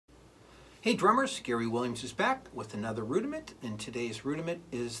Hey drummers, Garey Williams is back with another rudiment, and today's rudiment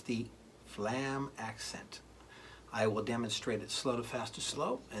is the Flam Accent. I will demonstrate it slow to fast to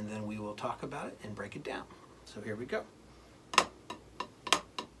slow, and then we will talk about it and break it down. So here we go.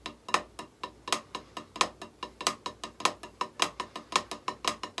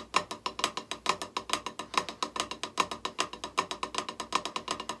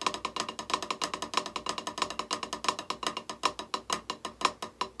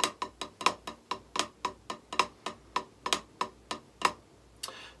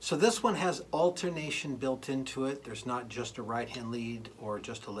 So this one has alternation built into it. There's not just a right-hand lead or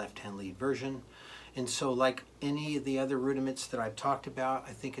just a left-hand lead version. And so like any of the other rudiments that I've talked about,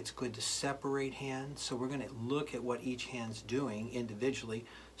 I think it's good to separate hands. So we're going to look at what each hand's doing individually,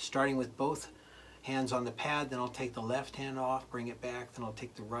 starting with both hands on the pad. Then I'll take the left hand off, bring it back. Then I'll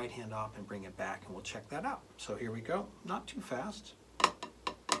take the right hand off and bring it back, and we'll check that out. So here we go. Not too fast.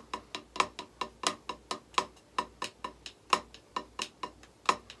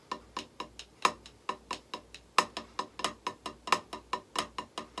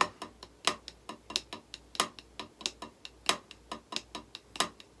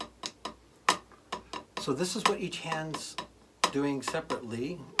 So this is what each hand's doing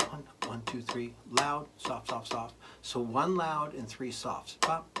separately. One, two, three, loud, soft, soft, soft. So one loud and three softs.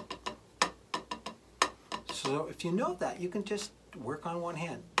 Pop. So if you know that, you can just work on one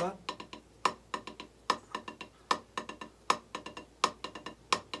hand. Pop.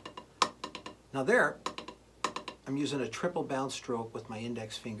 Now there, I'm using a triple bounce stroke with my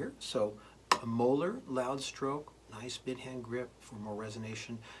index finger. So a molar, loud stroke, nice mid-hand grip for more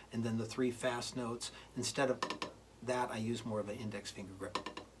resonation, and then the three fast notes. Instead of that, I use more of an index finger grip.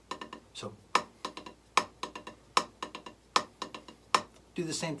 So do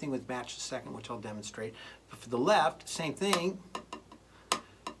the same thing with match the second, which I'll demonstrate. But for the left, same thing.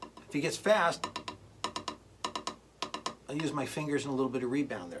 If he gets fast, I'll use my fingers and a little bit of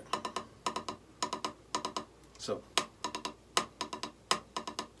rebound there. So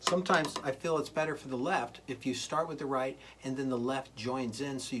sometimes I feel it's better for the left if you start with the right and then the left joins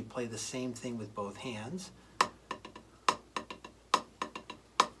in, so you play the same thing with both hands.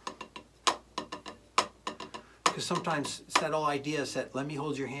 Because sometimes it's that whole idea is that let me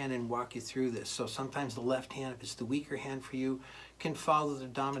hold your hand and walk you through this. So sometimes the left hand, if it's the weaker hand for you, can follow the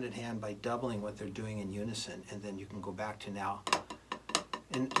dominant hand by doubling what they're doing in unison, and then you can go back to now.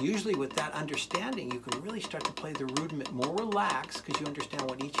 And usually with that understanding, you can really start to play the rudiment more relaxed because you understand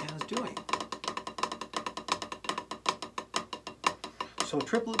what each hand is doing. So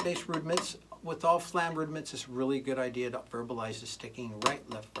triplet-based rudiments, with all Flam rudiments, it's a really good idea to verbalize the sticking right,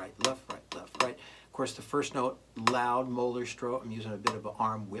 left, right, left, right, left, right. Of course, the first note, loud molar stroke. I'm using a bit of an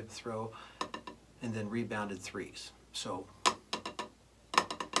arm whip throw, and then rebounded threes. So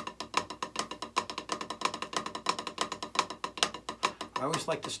I always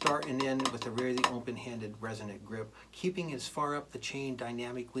like to start and end with a really open-handed resonant grip, keeping it as far up the chain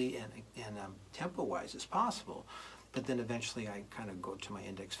dynamically and tempo-wise as possible. But then eventually I kind of go to my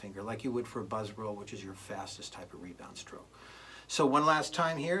index finger, like you would for a buzz roll, which is your fastest type of rebound stroke. So one last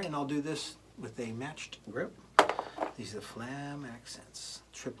time here, and I'll do this with a matched grip. These are the Flam Accents,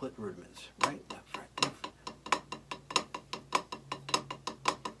 triplet rudiments, right, left, right, left.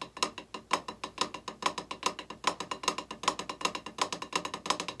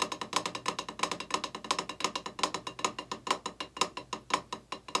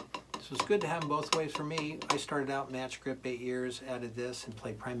 So it's good to have them both ways for me. I started out match grip 8 years, added this, and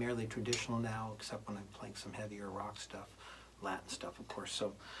play primarily traditional now, except when I'm playing some heavier rock stuff, Latin stuff, of course.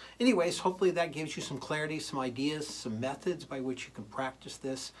 So anyways, hopefully that gives you some clarity, some ideas, some methods by which you can practice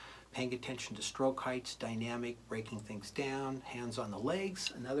this, paying attention to stroke heights, dynamic, breaking things down, hands on the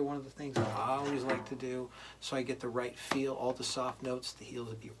legs, another one of the things I always like to do, so I get the right feel. All the soft notes, the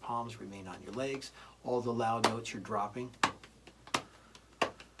heels of your palms remain on your legs. All the loud notes you're dropping.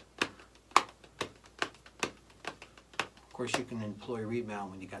 Of course, you can employ rebound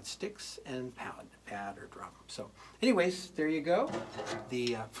when you got sticks and pad or drum. So anyways, there you go.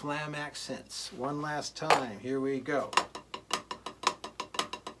 The Flam Accents. One last time. Here we go.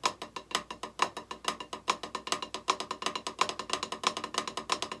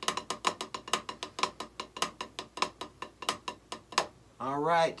 All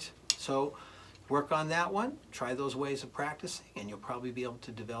right. So work on that one. Try those ways of practicing, and you'll probably be able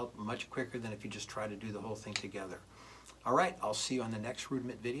to develop much quicker than if you just try to do the whole thing together. All right, I'll see you on the next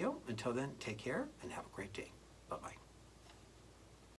rudiment video. Until then, take care and have a great day. Bye-bye.